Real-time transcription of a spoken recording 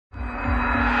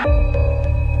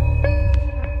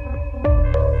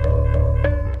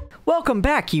Welcome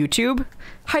back, YouTube.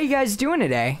 How you guys doing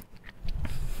today?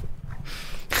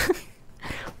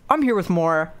 I'm here with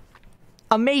more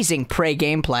amazing Prey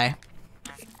gameplay.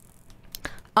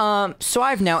 So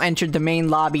I've now entered the main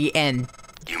lobby and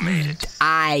you made it.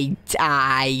 I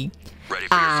Ready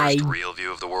for your first real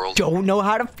view of the world? don't know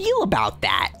how to feel about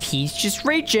that. He's just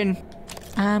reaching.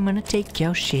 I'm gonna take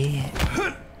your shit.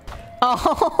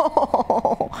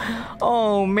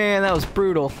 Oh man, that was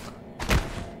brutal.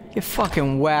 Get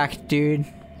fucking whacked, dude.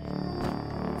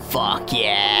 Fuck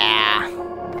yeah.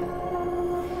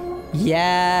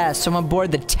 Yeah, so I'm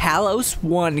aboard the Talos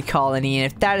 1 colony,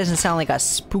 and if that doesn't sound like a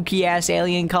spooky-ass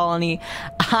alien colony,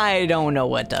 I don't know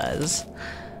what does.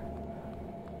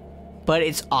 But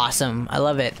it's awesome. I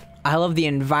love it. I love the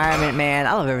environment, man.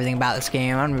 I love everything about this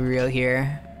game. I'm gonna be real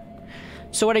here.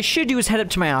 So what I should do is head up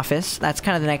to my office. That's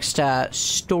kind of the next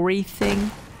story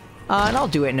thing. And I'll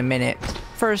do it in a minute.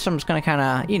 First, I'm just gonna kind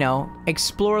of, you know,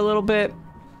 explore a little bit.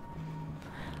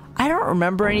 I don't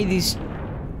remember any of these...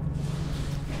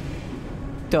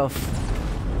 The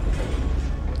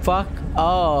fuck?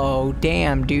 Oh,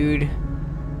 damn, dude.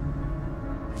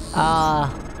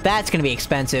 That's gonna be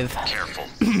expensive. Careful.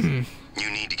 You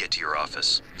need to get to your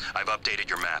office. I've updated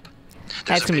your map.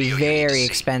 That's gonna be very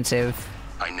expensive.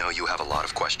 I know you have a lot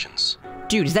of questions.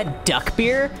 Dude, is that duck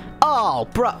beer? Oh,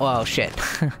 bro. Oh, shit.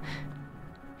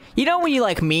 You know when you,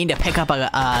 like, mean to pick up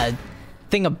a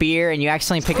thing of beer and you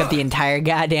accidentally pick up the entire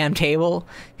goddamn table?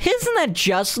 Isn't that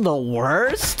just the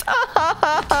worst?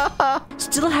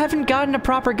 Still haven't gotten a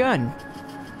proper gun.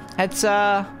 That's,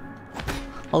 a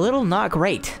little not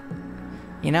great.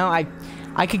 You know,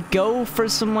 I could go for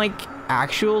some, like,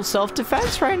 actual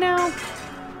self-defense right now.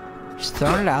 Just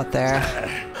throwing it out there.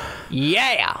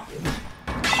 Yeah!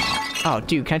 Oh,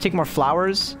 dude, can I take more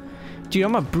flowers? Dude,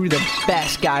 I'm gonna brew the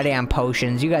best goddamn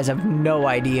potions. You guys have no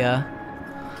idea.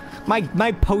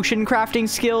 My potion crafting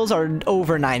skills are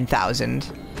over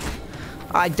 9,000.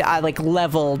 I like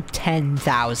level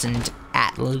 10,000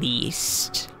 at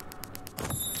least.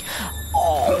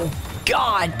 Oh,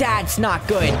 God, that's not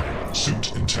good.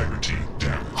 Suit integrity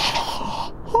damaged.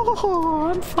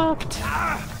 Oh, I'm fucked.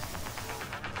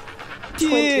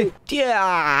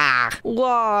 Yeah.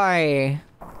 Why?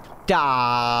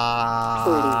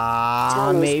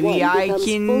 Maybe I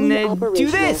can do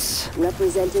this.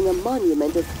 Representing a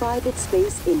monument of private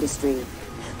space industry.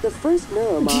 The first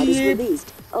neuromod is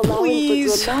released, allowing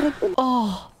for dramatic.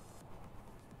 Oh.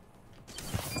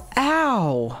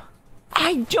 Ow.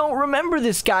 I don't remember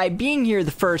this guy being here the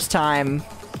first time.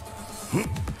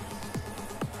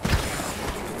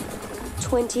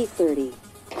 2030.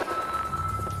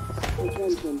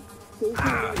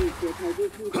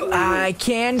 I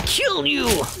can kill you!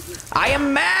 I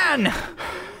am man!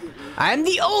 I am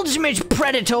the ultimate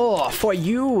predator for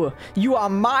you! You are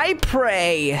my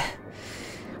prey!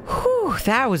 Whew,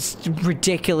 that was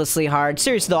ridiculously hard.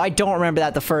 Seriously though, I don't remember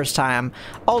that the first time.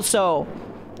 Also,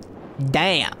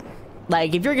 damn.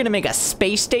 Like, if you're gonna make a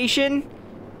space station,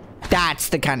 that's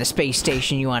the kind of space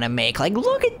station you wanna make. Like,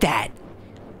 look at that!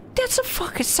 That's some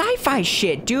fucking sci-fi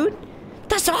shit, dude!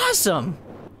 That's awesome!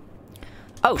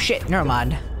 Oh shit,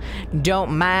 neuromod.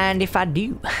 Don't mind if I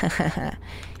do.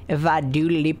 If I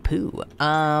doodly poo.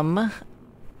 Wow,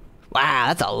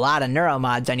 that's a lot of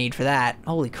neuromods I need for that.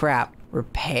 Holy crap.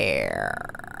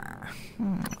 Repair.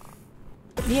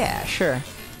 Yeah, sure.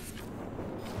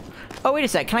 Oh, wait a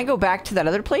sec. Can I go back to that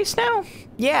other place now?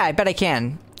 Yeah, I bet I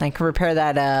can. I can repair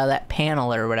that, that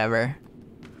panel or whatever.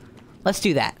 Let's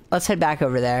do that. Let's head back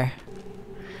over there.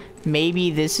 Maybe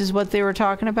this is what they were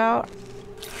talking about?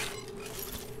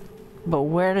 But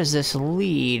where does this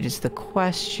lead is the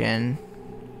question.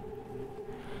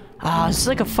 Oh, this is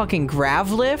like a fucking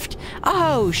grav lift?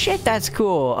 Oh, shit, that's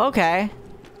cool. Okay.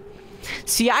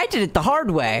 See, I did it the hard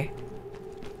way.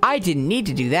 I didn't need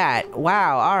to do that.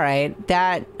 Wow, alright.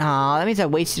 That means I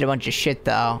wasted a bunch of shit,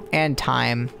 though. And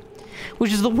time.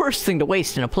 Which is the worst thing to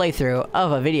waste in a playthrough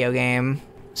of a video game.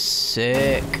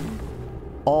 Sick.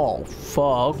 Oh,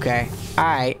 fuck, okay.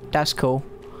 Alright, that's cool.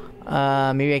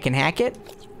 Maybe I can hack it?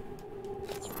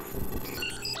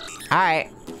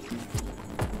 Alright.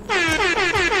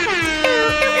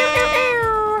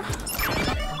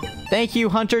 Thank you,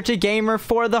 Hunter to Gamer,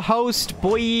 for the host,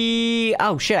 boy.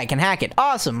 Oh, shit, I can hack it.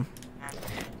 Awesome.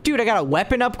 Dude, I got a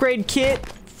weapon upgrade kit.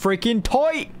 Freaking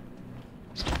tight.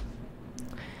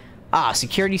 Ah,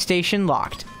 security station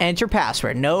locked. Enter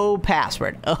password. No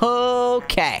password.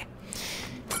 Okay.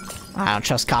 I don't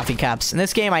trust coffee cups. In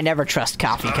this game, I never trust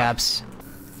coffee cups.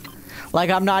 Like,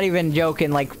 I'm not even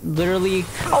joking. Like, literally.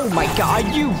 Oh my god,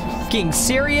 are you fucking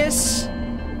serious?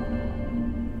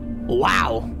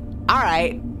 Wow.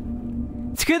 Alright.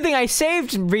 It's a good thing I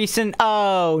saved recent.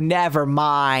 Oh, never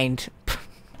mind.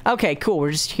 Okay, cool.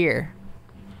 We're just here.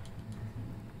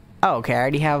 Oh, okay. I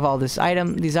already have all these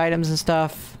items and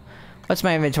stuff. What's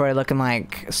my inventory looking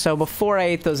like? So before I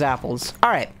ate those apples.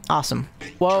 Alright, awesome.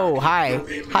 Whoa, hi.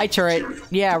 Hi, turret.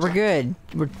 Yeah, we're good.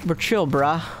 We're chill,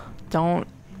 bruh. Don't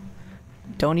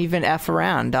even F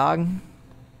around, dog.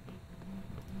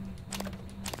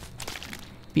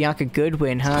 Bianca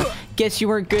Goodwin, huh? Guess you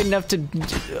weren't good enough to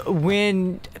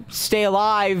win, stay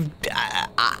alive.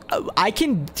 I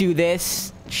can do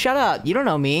this. Shut up, you don't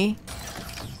know me.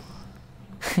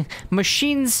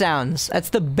 Machine sounds. That's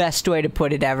the best way to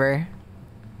put it ever.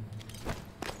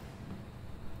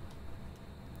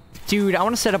 Dude, I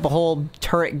want to set up a whole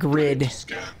turret grid.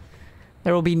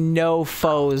 There will be no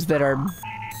foes that are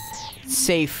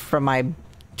safe from my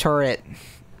turret.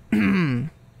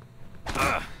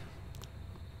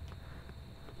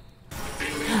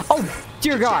 Oh,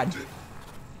 dear God.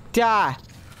 Die.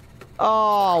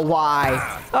 Oh,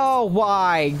 why? Oh,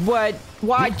 why? What?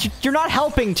 Why? You're not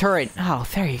helping, turret. Oh,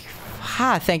 there you go.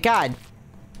 Ah, thank God.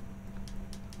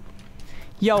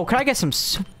 Yo, can I get some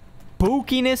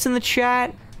spookiness in the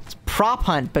chat? It's prop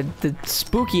hunt, but the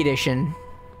spooky edition.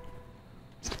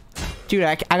 Dude,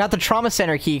 I got the Trauma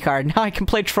Center key card. Now I can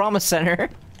play Trauma Center.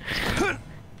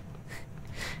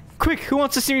 Quick, who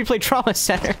wants to see me play Trauma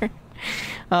Center?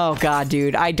 Oh God,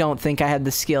 dude, I don't think I had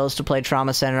the skills to play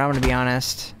Trauma Center, I'm gonna be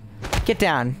honest. Get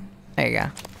down. There you go.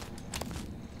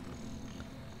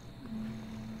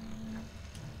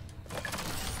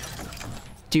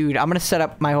 Dude, I'm gonna set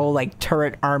up my whole, like,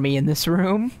 turret army in this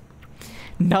room.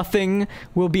 Nothing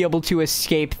will be able to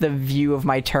escape the view of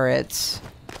my turrets.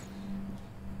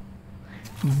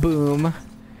 Boom.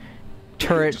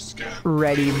 Turret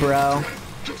ready, bro.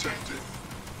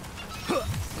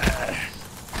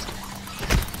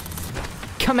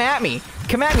 Come at me.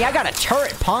 Come at me. I got a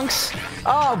turret, punks.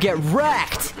 Oh, get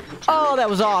wrecked. Oh, that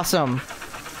was awesome.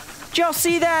 Did y'all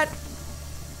see that?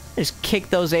 Just kick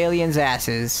those aliens'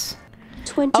 asses.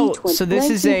 Oh, so this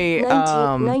is a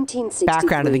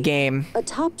background of the game. A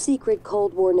top-secret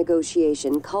Cold War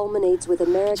negotiation culminates with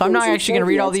Americans. So I'm not actually going to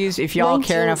read all these. If y'all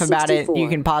care enough about it, you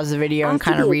can pause the video and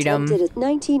kind of read them.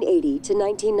 1980 to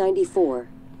 1994.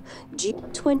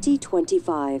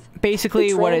 2025.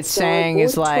 Basically, what it's saying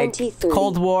is like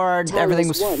Cold War, everything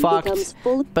was fucked,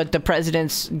 but the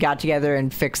presidents got together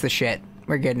and fixed the shit.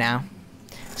 We're good now.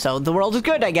 So the world is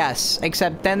good, I guess.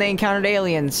 Except then they encountered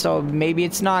aliens, so maybe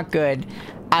it's not good.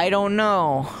 I don't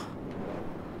know.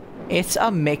 It's a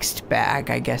mixed bag,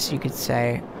 I guess you could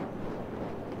say.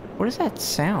 What does that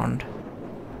sound?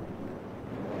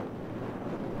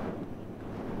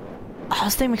 Oh,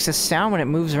 this thing makes a sound when it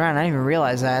moves around. I didn't even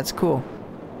realize that. It's cool.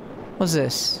 What's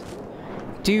this?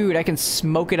 Dude, I can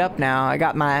smoke it up now. I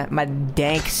got my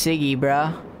dank ciggy,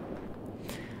 bruh.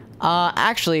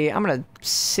 Actually, I'm gonna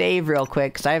save real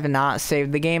quick, because I have not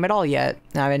saved the game at all yet.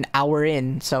 I'm an hour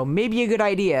in, so maybe a good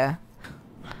idea.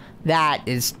 That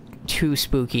is too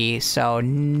spooky, so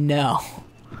no.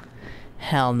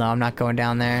 Hell no, I'm not going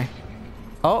down there.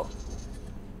 Oh.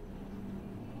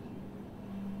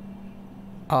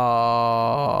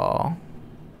 Oh.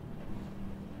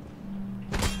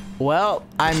 Well,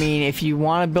 I mean, if you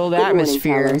want to build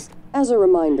atmosphere, as a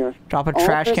reminder, drop a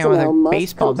trash can with a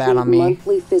baseball bat on me.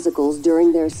 Monthly physicals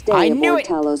during their stay aboard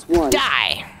Talos 1.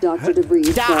 Die. Dr.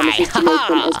 DeVries promises to make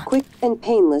them as quick and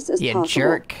painless as possible. You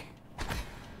jerk.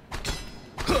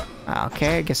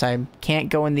 Okay, I guess I can't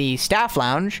go in the staff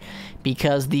lounge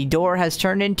because the door has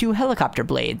turned into helicopter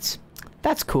blades.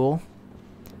 That's cool.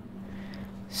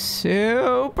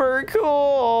 Super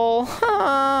cool.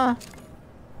 Huh.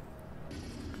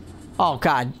 Oh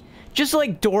God. Just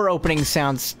like door opening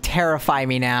sounds terrify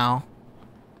me now.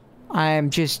 I'm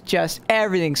just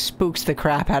everything spooks the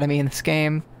crap out of me in this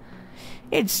game.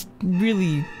 It's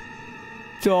really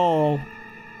dull.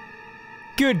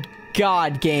 Good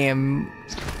God, game.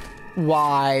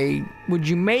 Why would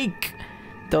you make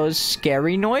those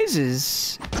scary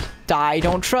noises? I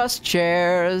don't trust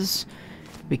chairs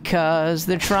because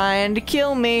they're trying to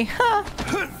kill me. Huh.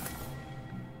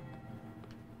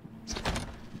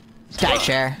 Die,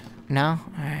 chair. No?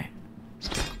 Alright.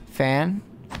 Fan?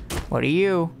 What are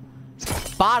you?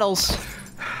 Bottles!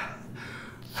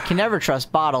 You can never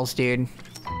trust bottles, dude.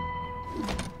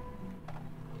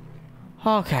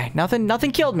 Okay,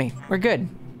 nothing killed me. We're good.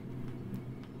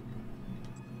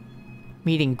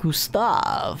 Meeting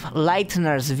Gustav.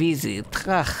 Leitner's visit.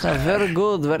 Very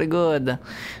good, very good.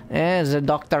 The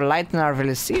Dr. Leitner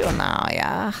will see you now,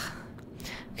 yeah?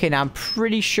 Okay, now I'm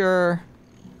pretty sure...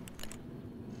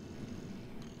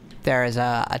 there is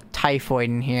a typhoid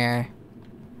in here.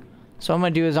 So what I'm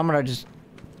gonna do is I'm gonna just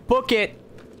book it.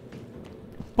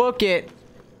 Book it.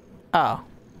 Oh.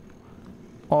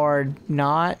 Or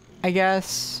not, I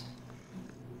guess.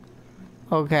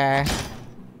 Okay.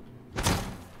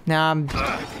 Now I'm...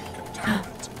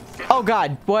 Oh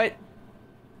god, what?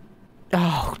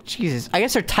 Oh, Jesus. I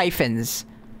guess they're typhons.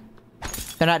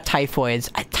 They're not typhoids.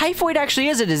 Typhoid actually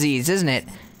is a disease, isn't it?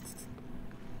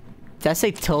 Did I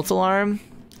say tilt alarm?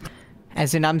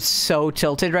 As in, I'm so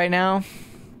tilted right now.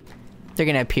 They're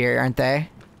gonna appear, aren't they?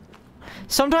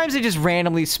 Sometimes they just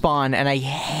randomly spawn, and I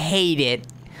hate it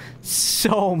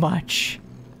so much.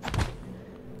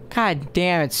 God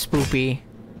damn, it's spoopy.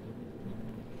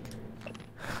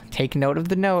 Take note of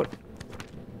the note.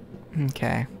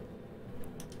 Okay.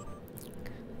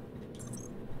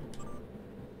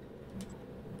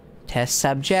 Test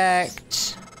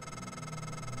subject.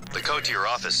 The code to your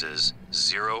office is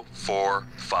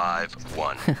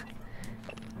 0451.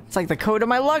 It's like the code of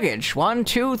my luggage. 1,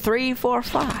 2, 3, 4,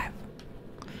 5.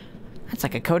 That's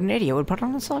like a code an idiot would put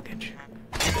on his luggage.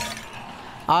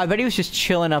 Oh, I bet he was just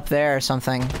chilling up there or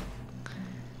something.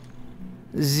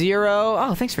 0.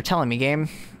 Oh, thanks for telling me, game.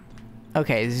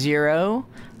 Okay, 0,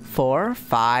 4,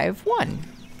 5, 1.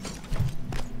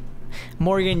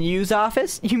 Morgan Yu's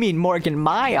office? You mean Morgan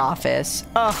my office?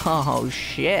 Oh,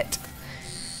 shit.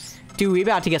 Dude, we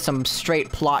about to get some straight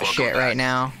plot shit right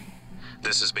now.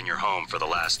 This has been your home for the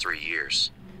last 3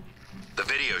 years. The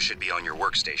video should be on your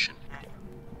workstation.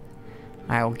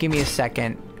 Alright, well, give me a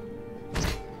second.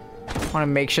 I want to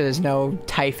make sure there's no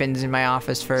typhons in my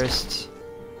office first.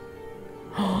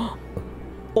 Oh,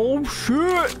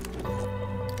 shit!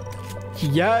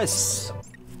 Yes!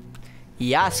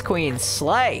 Yes, queen,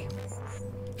 slay!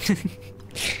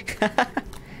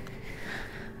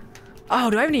 Oh,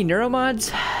 do I have any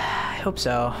neuromods? I hope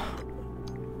so.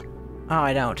 Oh,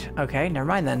 I don't. Okay, never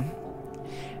mind then.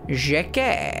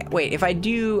 Wait, if I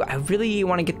do, I really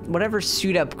want to get whatever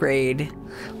suit upgrade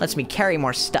lets me carry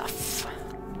more stuff.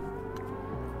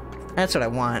 That's what I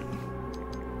want.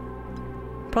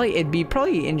 It'd be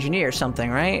engineer or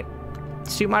something, right?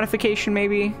 Suit modification,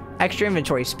 maybe? Extra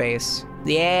inventory space.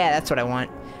 Yeah, that's what I want.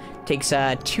 Takes 2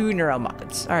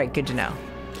 neuromods. Alright, good to know.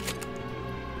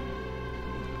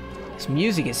 This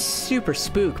music is super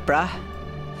spook, bruh.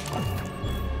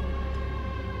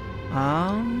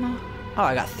 Oh,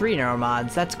 I got 3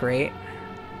 neuromods. That's great.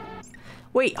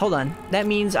 Wait, hold on. That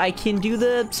means I can do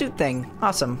the suit thing.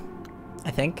 Awesome.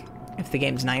 I think. If the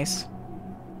game's nice.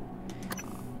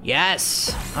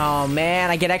 Yes! Oh man,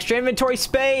 I get extra inventory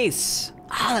space!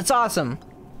 Oh, that's awesome.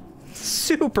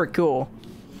 Super cool.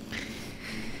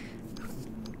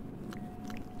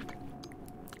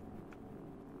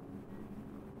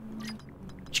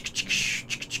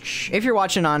 If you're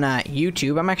watching on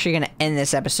YouTube, I'm actually going to end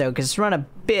this episode because it's run a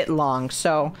bit long.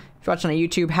 So, if you're watching on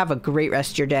YouTube, have a great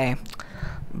rest of your day.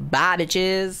 Bye,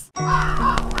 bitches.